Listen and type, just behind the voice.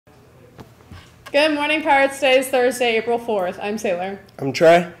Good morning, Pirates. Today is Thursday, April 4th. I'm Sailor. I'm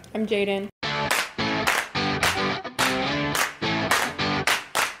Trey. I'm Jaden.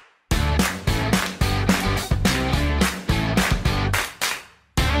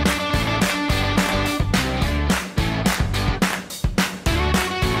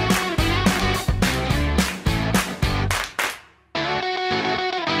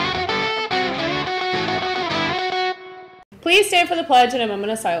 Please stand for the pledge and a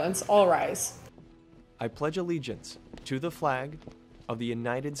moment of silence. All rise. I pledge allegiance to the flag of the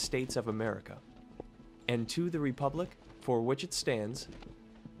United States of America and to the republic for which it stands,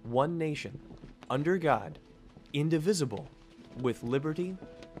 one nation, under God, indivisible, with liberty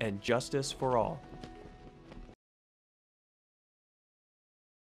and justice for all.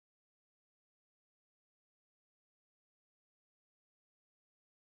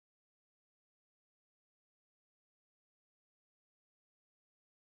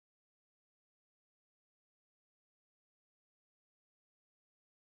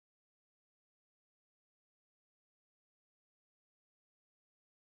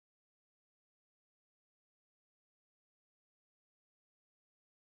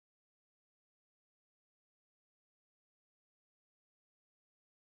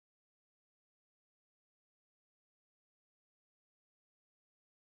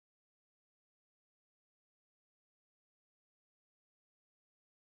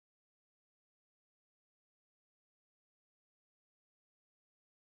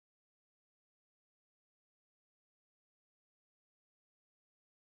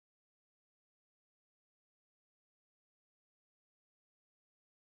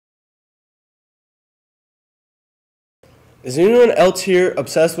 Is anyone else here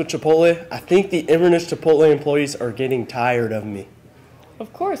obsessed with Chipotle? I think the Inverness Chipotle employees are getting tired of me.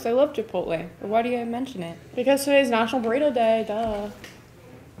 Of course, I love Chipotle. But why do you mention it? Because today's National Burrito Day, duh.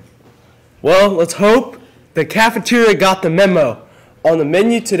 Well, let's hope the cafeteria got the memo. On the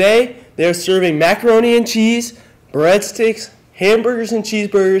menu today, they're serving macaroni and cheese, breadsticks, hamburgers and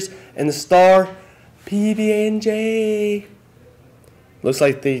cheeseburgers, and the star PB&J. Looks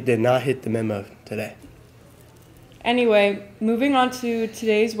like they did not hit the memo today. Anyway, moving on to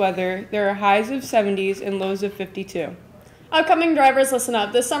today's weather, there are highs of 70s and lows of 52. Upcoming drivers, listen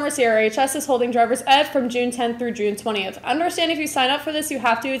up. This summer, CRHS is holding Driver's Ed from June 10th through June 20th. Understand if you sign up for this, you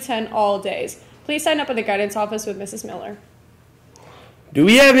have to attend all days. Please sign up in the guidance office with Mrs. Miller. Do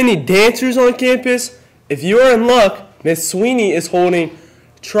we have any dancers on campus? If you are in luck, Miss Sweeney is holding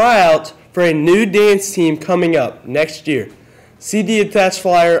tryouts for a new dance team coming up next year. See the attached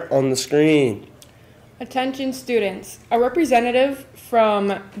flyer on the screen. Attention students, a representative from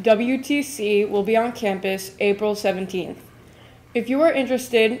WTC will be on campus April 17th. If you are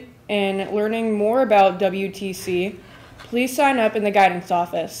interested in learning more about WTC, please sign up in the guidance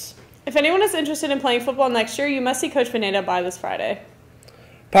office. If anyone is interested in playing football next year, you must see Coach Pineda by this Friday.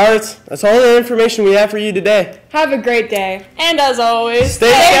 Pirates, that's all the information we have for you today. Have a great day. And as always,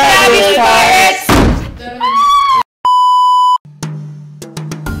 stay fabulous, Pirates!